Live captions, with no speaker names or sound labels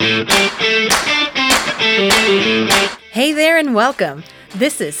and welcome.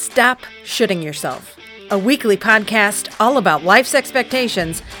 This is Stop Shooting Yourself, a weekly podcast all about life's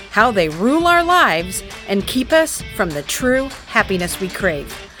expectations, how they rule our lives, and keep us from the true happiness we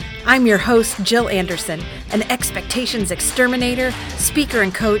crave. I'm your host, Jill Anderson, an expectations exterminator, speaker,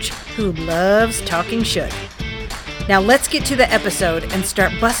 and coach who loves talking should. Now let's get to the episode and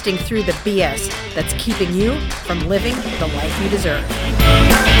start busting through the BS that's keeping you from living the life you deserve.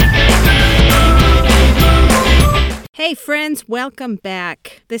 Hey friends, welcome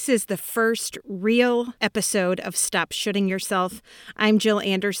back. This is the first real episode of Stop Shooting Yourself. I'm Jill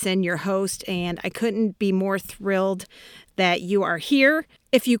Anderson, your host, and I couldn't be more thrilled that you are here.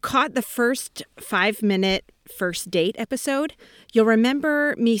 If you caught the first 5-minute first date episode, you'll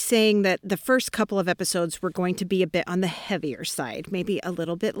remember me saying that the first couple of episodes were going to be a bit on the heavier side, maybe a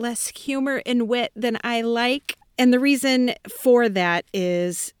little bit less humor and wit than I like. And the reason for that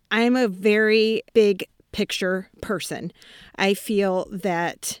is I'm a very big picture person. I feel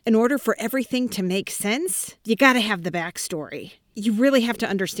that in order for everything to make sense, you got to have the backstory. You really have to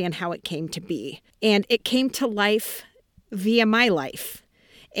understand how it came to be. And it came to life via my life.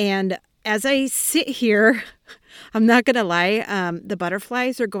 And as I sit here, I'm not going to lie, the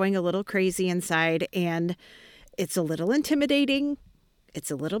butterflies are going a little crazy inside, and it's a little intimidating.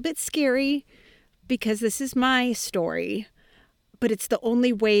 It's a little bit scary because this is my story, but it's the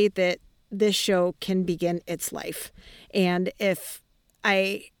only way that this show can begin its life. And if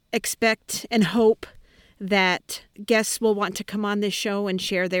I expect and hope that guests will want to come on this show and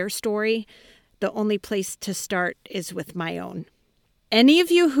share their story, the only place to start is with my own. Any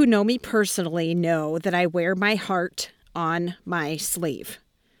of you who know me personally know that I wear my heart on my sleeve.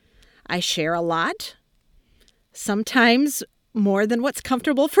 I share a lot, sometimes more than what's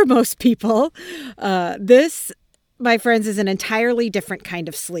comfortable for most people. This, my friends, is an entirely different kind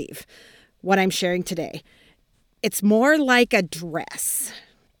of sleeve. What I'm sharing today. It's more like a dress.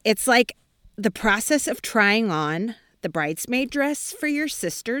 It's like the process of trying on the bridesmaid dress for your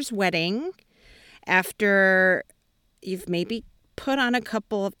sister's wedding after you've maybe put on a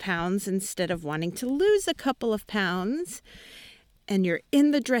couple of pounds instead of wanting to lose a couple of pounds. And you're in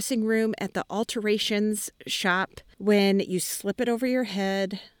the dressing room at the alterations shop when you slip it over your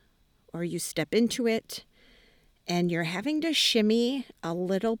head or you step into it and you're having to shimmy a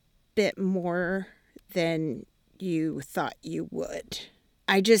little bit more than you thought you would.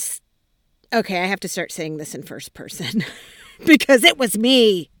 I have to start saying this in first person because it was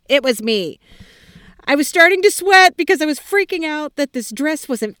me. It was me. I was starting to sweat because I was freaking out that this dress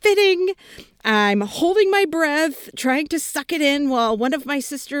wasn't fitting. I'm holding my breath, trying to suck it in while one of my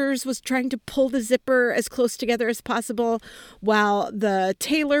sisters was trying to pull the zipper as close together as possible, while the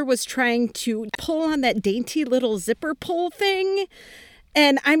tailor was trying to pull on that dainty little zipper pull thing.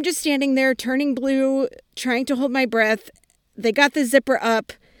 And I'm just standing there turning blue, trying to hold my breath. They got the zipper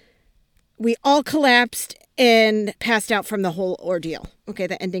up. We all collapsed and passed out from the whole ordeal. Okay,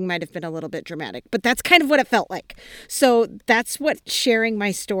 the ending might have been a little bit dramatic, but that's kind of what it felt like. So that's what sharing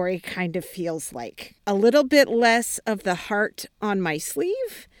my story kind of feels like. A little bit less of the heart on my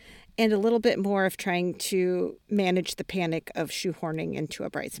sleeve and a little bit more of trying to manage the panic of shoehorning into a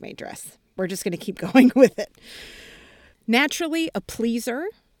bridesmaid dress. We're just going to keep going with it. Naturally a pleaser,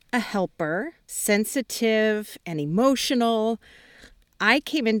 a helper, sensitive and emotional, I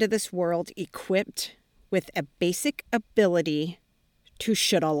came into this world equipped with a basic ability to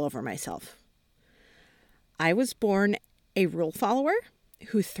shit all over myself. I was born a rule follower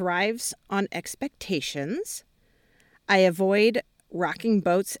who thrives on expectations. I avoid rocking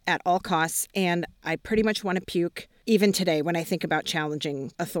boats at all costs, and I pretty much want to puke even today when I think about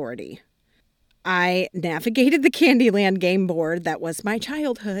challenging authority. I navigated the Candyland game board that was my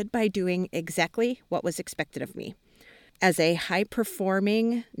childhood by doing exactly what was expected of me. As a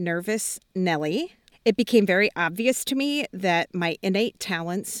high-performing, nervous Nellie, it became very obvious to me that my innate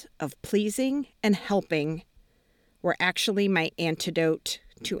talents of pleasing and helping were actually my antidote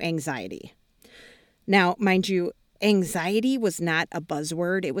to anxiety. Now, mind you, anxiety was not a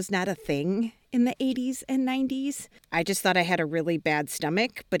buzzword. It was not a thing in the 80s and 90s. I just thought I had a really bad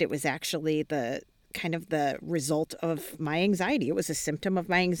stomach, but it was actually the result of my anxiety. It was a symptom of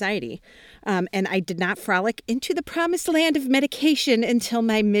my anxiety. And I did not frolic into the promised land of medication until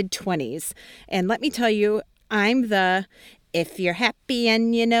my mid-20s. And let me tell you, I'm the, if you're happy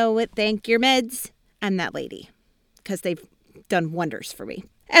and you know it, thank your meds. I'm that lady because they've done wonders for me.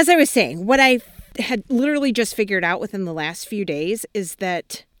 As I was saying, what I had literally just figured out within the last few days is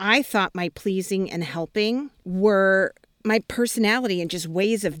that I thought my pleasing and helping were my personality and just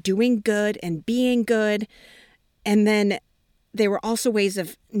ways of doing good and being good. And then they were also ways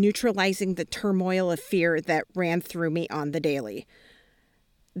of neutralizing the turmoil of fear that ran through me on the daily.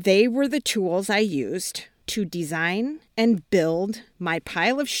 They were the tools I used to design and build my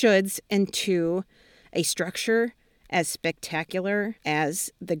pile of shoulds into a structure as spectacular as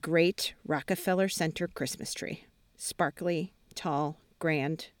the great Rockefeller Center Christmas tree. Sparkly, tall,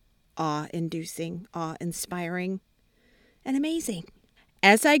 grand, awe-inducing, awe-inspiring, and amazing.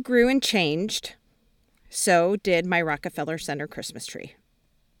 As I grew and changed, so did my Rockefeller Center Christmas tree.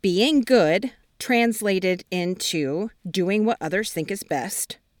 Being good translated into doing what others think is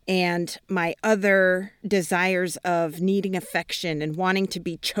best, and my other desires of needing affection and wanting to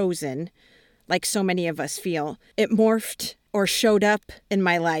be chosen, like so many of us feel, it morphed or showed up in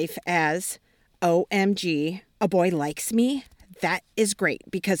my life as, OMG, a boy likes me? That is great,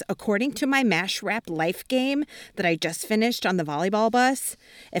 because according to my MASH Wrap life game that I just finished on the volleyball bus,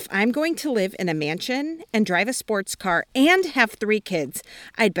 if I'm going to live in a mansion and drive a sports car and have 3 kids,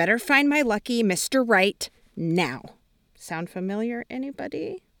 I'd better find my lucky Mr. Right now. Sound familiar,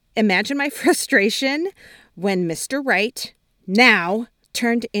 anybody? Imagine my frustration when Mr. Right now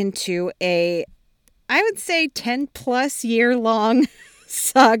turned into a, I would say, 10+ year long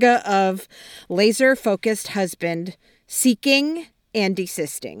saga of laser-focused husband seeking and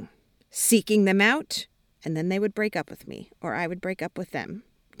desisting. Seeking them out, and then they would break up with me, or I would break up with them.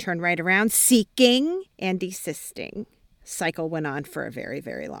 Turn right around, seeking and desisting. Cycle went on for a very,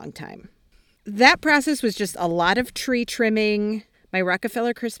 very long time. That process was just a lot of tree trimming. My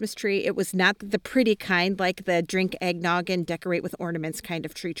Rockefeller Christmas tree, it was not the pretty kind, like the drink eggnog and decorate with ornaments kind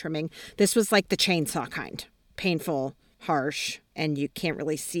of tree trimming. This was like the chainsaw kind. Painful, harsh, and you can't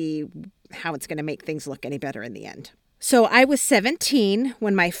really see how it's going to make things look any better in the end. So I was 17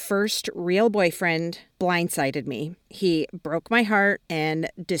 when my first real boyfriend blindsided me. He broke my heart and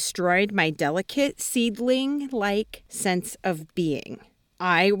destroyed my delicate seedling-like sense of being.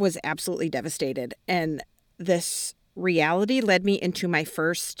 I was absolutely devastated, and this reality led me into my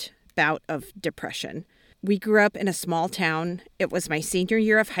first bout of depression. We grew up in a small town. It was my senior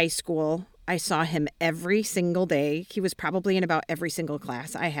year of high school. I saw him every single day. He was probably in about every single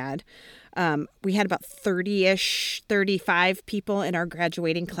class I had. We had about 30-ish, 35 people in our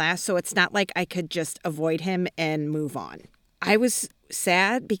graduating class, so it's not like I could just avoid him and move on. I was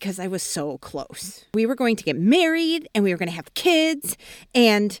sad because I was so close. We were going to get married, and we were going to have kids,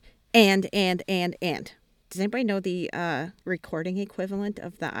 and. Does anybody know the recording equivalent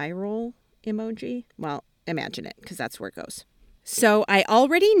of the eye roll emoji? Well, imagine it, because that's where it goes. So I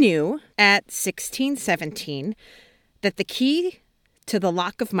already knew at 16, 17 that the key to the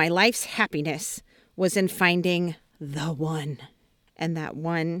lock of my life's happiness was in finding the one. And that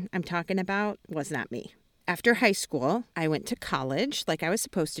one I'm talking about was not me. After high school, I went to college like I was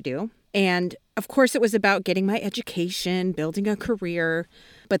supposed to do. And of course, it was about getting my education, building a career.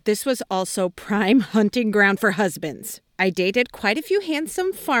 But this was also prime hunting ground for husbands. I dated quite a few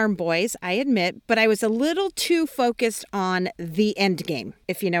handsome farm boys, I admit, but I was a little too focused on the end game,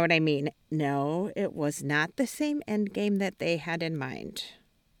 if you know what I mean. No, it was not the same end game that they had in mind.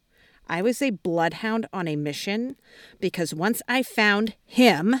 I was a bloodhound on a mission because once I found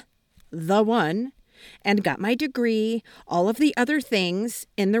him, the one, and got my degree, all of the other things,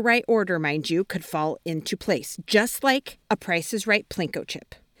 in the right order, mind you, could fall into place, just like a Price is Right Plinko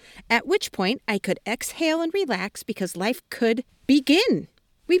chip. At which point I could exhale and relax because life could begin.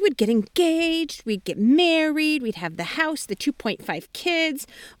 We would get engaged, we'd get married, we'd have the house, the 2.5 kids,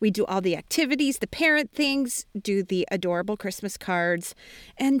 we'd do all the activities, the parent things, do the adorable Christmas cards,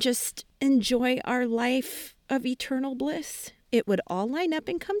 and just enjoy our life of eternal bliss. It would all line up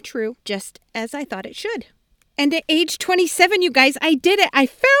and come true, just as I thought it should. And at age 27, you guys, I did it. I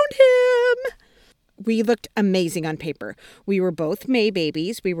found him. We looked amazing on paper. We were both May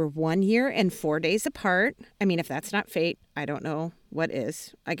babies. We were 1 year and 4 days apart. I mean, if that's not fate, I don't know what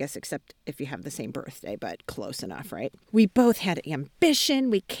is. I guess except if you have the same birthday, but close enough, right? We both had ambition.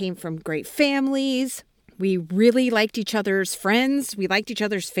 We came from great families. We really liked each other's friends. We liked each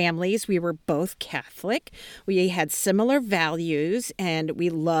other's families. We were both Catholic. We had similar values, and we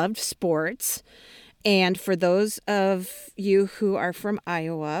loved sports. And for those of you who are from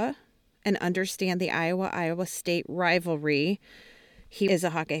Iowa and understand the Iowa State rivalry, he is a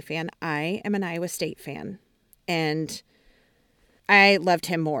Hawkeye fan. I am an Iowa State fan. And I loved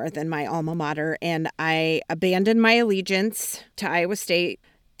him more than my alma mater. And I abandoned my allegiance to Iowa State.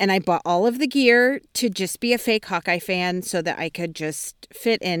 And I bought all of the gear to just be a fake Hawkeye fan so that I could just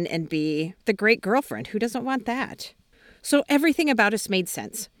fit in and be the great girlfriend. Who doesn't want that? So everything about us made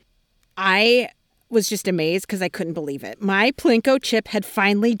sense. I was just amazed because I couldn't believe it. My Plinko chip had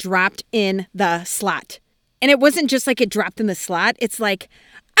finally dropped in the slot. And it wasn't just like it dropped in the slot. It's like,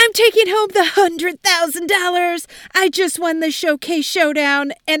 I'm taking home the $100,000. I just won the Showcase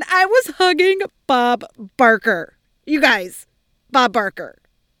Showdown, and I was hugging Bob Barker. You guys, Bob Barker.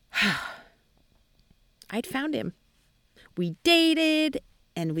 I'd found him. We dated,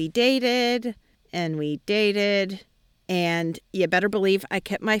 and we dated, and we dated. And you better believe I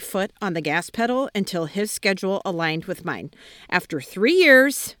kept my foot on the gas pedal until his schedule aligned with mine. After 3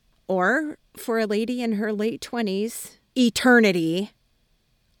 years, or for a lady in her late 20s, eternity,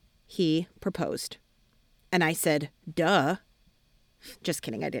 he proposed. And I said, duh. Just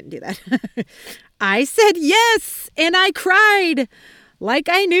kidding, I didn't do that. I said yes, and I cried like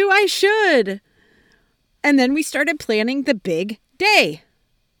I knew I should. And then we started planning the big day.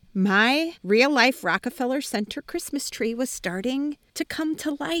 My real-life Rockefeller Center Christmas tree was starting to come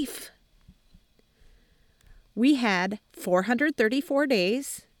to life. We had 434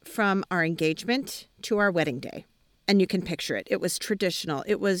 days from our engagement to our wedding day. And you can picture it. It was traditional.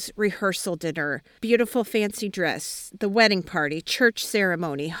 It was rehearsal dinner, beautiful fancy dress, the wedding party, church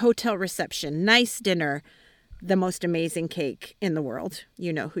ceremony, hotel reception, nice dinner, the most amazing cake in the world.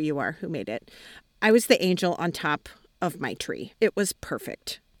 You know who you are, who made it. I was the angel on top of my tree. It was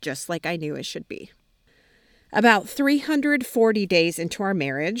perfect, just like I knew it should be. About 340 days into our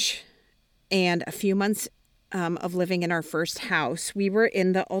marriage and a few months of living in our first house, we were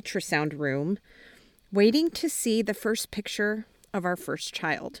in the ultrasound room waiting to see the first picture of our first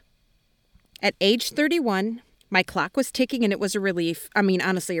child. At age 31, my clock was ticking, and it was a relief. I mean,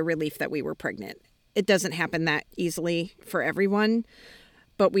 honestly, a relief that we were pregnant. It doesn't happen that easily for everyone,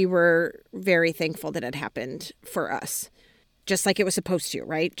 but we were very thankful that it happened for us. Just like it was supposed to,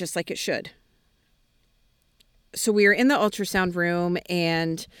 right? Just like it should. So we were in the ultrasound room,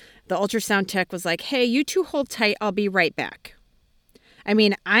 and the ultrasound tech was like, hey, you two hold tight. I'll be right back. I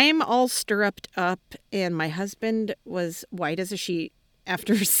mean, I'm all stirruped up, and my husband was white as a sheet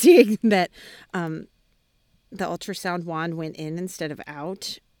after seeing that the ultrasound wand went in instead of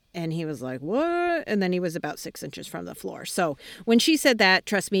out. And he was like, what? And then he was about 6 inches from the floor. So when she said that,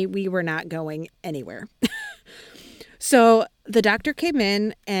 trust me, we were not going anywhere. So the doctor came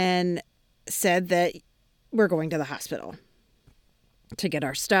in and said that we're going to the hospital to get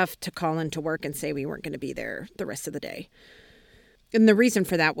our stuff, to call into work and say we weren't going to be there the rest of the day. And the reason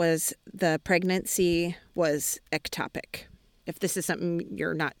for that was the pregnancy was ectopic. If this is something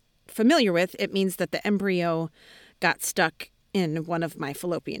you're not familiar with, it means that the embryo got stuck in one of my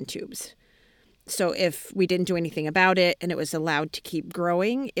fallopian tubes. So if we didn't do anything about it and it was allowed to keep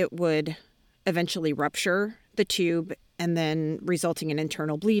growing, it would eventually rupture the tube, and then resulting in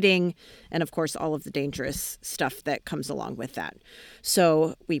internal bleeding and, of course, all of the dangerous stuff that comes along with that.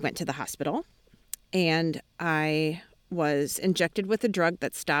 So we went to the hospital, and I was injected with a drug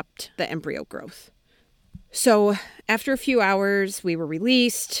that stopped the embryo growth. So after a few hours, we were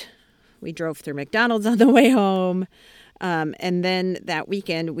released. We drove through McDonald's on the way home. And then that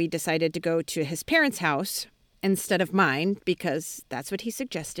weekend, we decided to go to his parents' house instead of mine because that's what he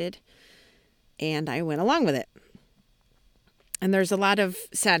suggested. And I went along with it. And there's a lot of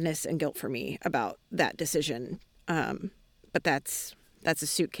sadness and guilt for me about that decision. But that's a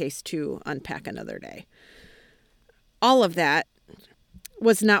suitcase to unpack another day. All of that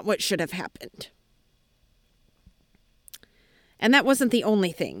was not what should have happened. And that wasn't the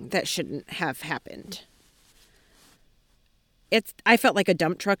only thing that shouldn't have happened. I felt like a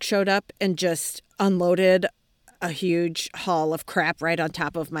dump truck showed up and just unloaded a huge haul of crap right on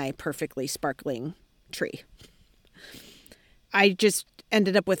top of my perfectly sparkling tree. I just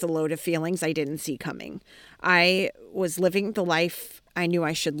ended up with a load of feelings I didn't see coming. I was living the life I knew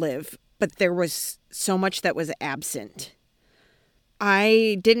I should live, but there was so much that was absent.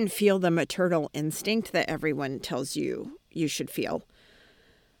 I didn't feel the maternal instinct that everyone tells you you should feel.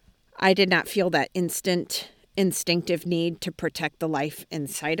 I did not feel that instinctive need to protect the life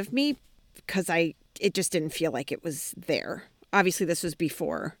inside of me because it just didn't feel like it was there. Obviously, this was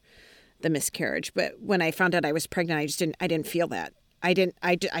before the miscarriage, but when I found out I was pregnant, I didn't feel that.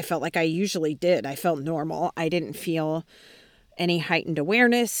 I felt like I usually did. I felt normal. I didn't feel any heightened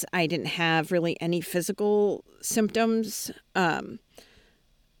awareness. I didn't have really any physical symptoms. And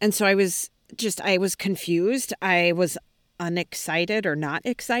so I was confused. I was unexcited or not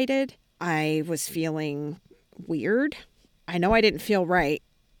excited. I was feeling weird. I know I didn't feel right.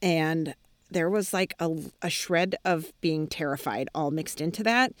 And there was like a shred of being terrified all mixed into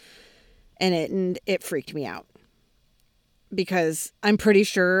that. And it freaked me out. Because I'm pretty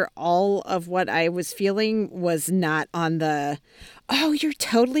sure all of what I was feeling was not on the, oh, you're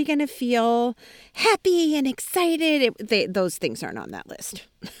totally going to feel happy and excited. Those things aren't on that list.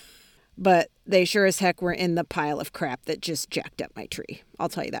 but they sure as heck were in the pile of crap that just jacked up my tree. I'll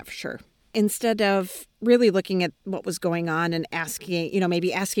tell you that for sure. Instead of really looking at what was going on and asking,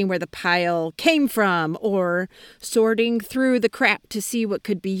 maybe asking where the pile came from or sorting through the crap to see what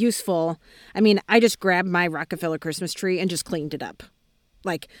could be useful, I just grabbed my Rockefeller Christmas tree and just cleaned it up.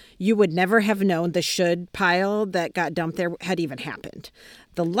 Like, you would never have known the should pile that got dumped there had even happened.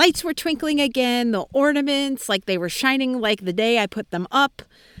 The lights were twinkling again, the ornaments, like they were shining like the day I put them up.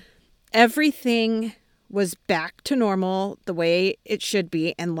 Everything was back to normal the way it should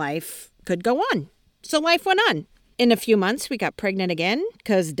be, and life could go on. So life went on. In a few months, we got pregnant again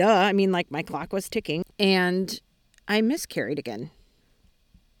because my clock was ticking, and I miscarried again.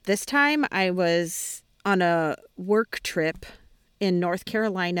 This time I was on a work trip in North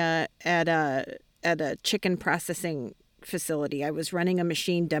Carolina at a chicken processing facility. I was running a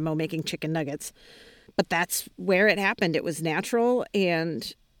machine demo making chicken nuggets, but that's where it happened. It was natural,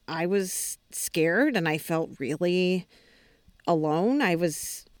 and I was scared, and I felt really alone.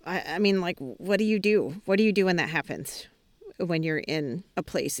 What do you do? What do you do when that happens? When you're in a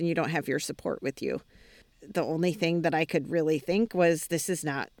place and you don't have your support with you? The only thing that I could really think was, this is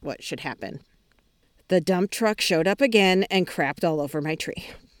not what should happen. The dump truck showed up again and crapped all over my tree.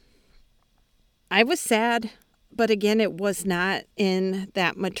 I was sad, but again, it was not in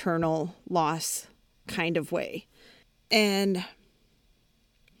that maternal loss kind of way. And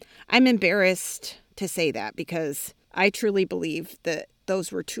I'm embarrassed to say that because I truly believe that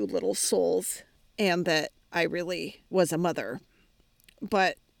those were two little souls and that I really was a mother.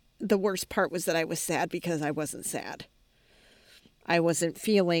 But the worst part was that I was sad because I wasn't sad. I wasn't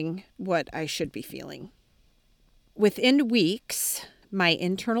feeling what I should be feeling. Within weeks, my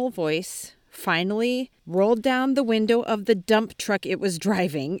internal voice finally rolled down the window of the dump truck it was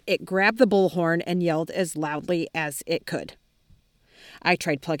driving. It grabbed the bullhorn and yelled as loudly as it could. I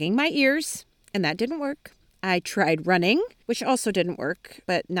tried plugging my ears, and that didn't work. I tried running, which also didn't work,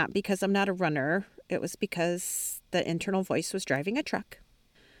 but not because I'm not a runner. It was because the internal voice was driving a truck.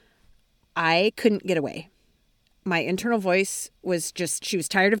 I couldn't get away. My internal voice was she was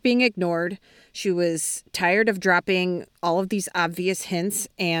tired of being ignored. She was tired of dropping all of these obvious hints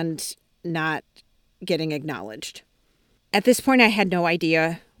and not getting acknowledged. At this point, I had no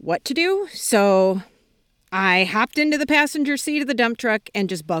idea what to do, so I hopped into the passenger seat of the dump truck and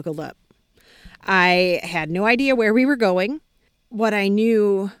just buckled up. I had no idea where we were going. What I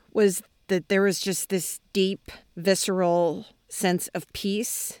knew was that there was just this deep, visceral sense of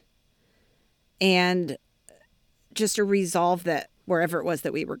peace and just a resolve that wherever it was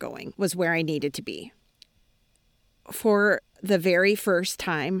that we were going was where I needed to be. For the very first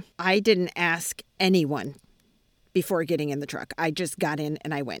time, I didn't ask anyone before getting in the truck. I just got in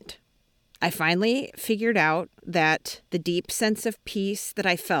and I went. I finally figured out that the deep sense of peace that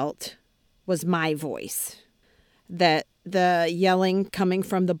I felt was my voice. That the yelling coming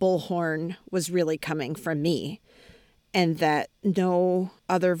from the bullhorn was really coming from me. And that no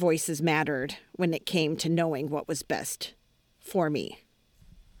other voices mattered when it came to knowing what was best for me.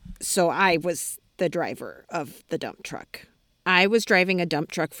 So I was the driver of the dump truck. I was driving a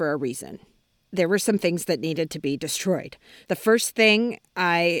dump truck for a reason. There were some things that needed to be destroyed. The first thing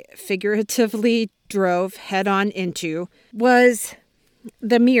I figuratively drove head on into was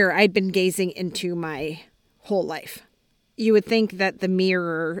the mirror I'd been gazing into my whole life. You would think that the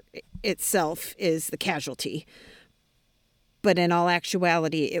mirror itself is the casualty, but in all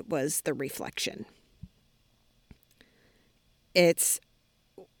actuality, it was the reflection. It's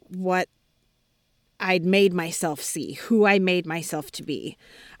what I'd made myself see, who I made myself to be.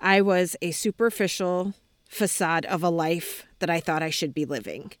 I was a superficial facade of a life that I thought I should be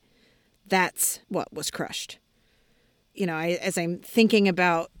living. That's what was crushed. As I'm thinking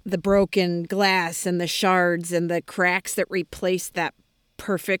about the broken glass and the shards and the cracks that replaced that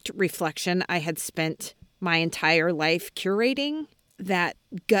perfect reflection I had spent my entire life curating, that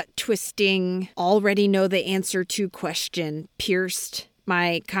gut-twisting, already know the answer to question pierced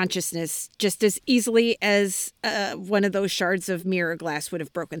my consciousness just as easily as one of those shards of mirror glass would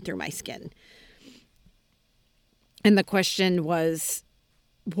have broken through my skin. And the question was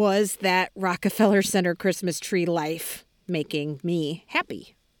that Rockefeller Center Christmas tree life making me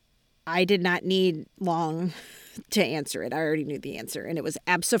happy? I did not need long to answer it. I already knew the answer, and it was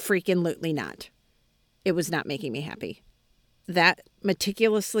abso-freaking-lutely not. It was not making me happy. That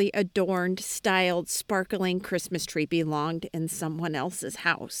meticulously adorned, styled, sparkling Christmas tree belonged in someone else's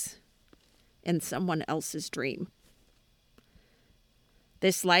house, in someone else's dream.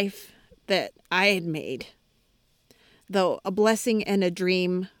 This life that I had made, though a blessing and a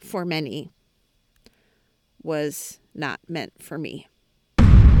dream for many, was not meant for me.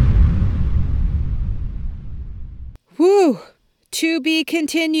 Whew. To be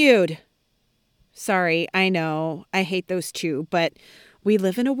continued. Sorry, I know. I hate those too, but we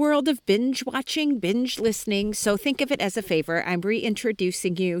live in a world of binge watching, binge listening, so think of it as a favor. I'm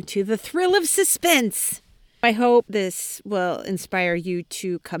reintroducing you to the thrill of suspense. I hope this will inspire you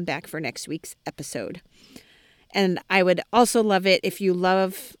to come back for next week's episode. And I would also love it if you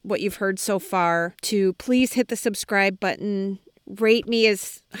love what you've heard so far to please hit the subscribe button, rate me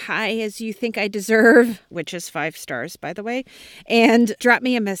as high as you think I deserve, which is 5 stars, by the way, and drop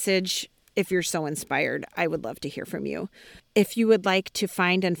me a message if you're so inspired. I would love to hear from you. If you would like to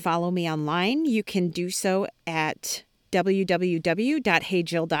find and follow me online, you can do so at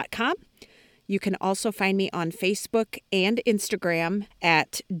www.heyjill.com. You can also find me on Facebook and Instagram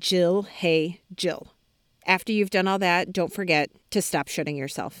at Jill Hey Jill. After you've done all that, don't forget to stop shitting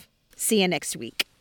yourself. See you next week.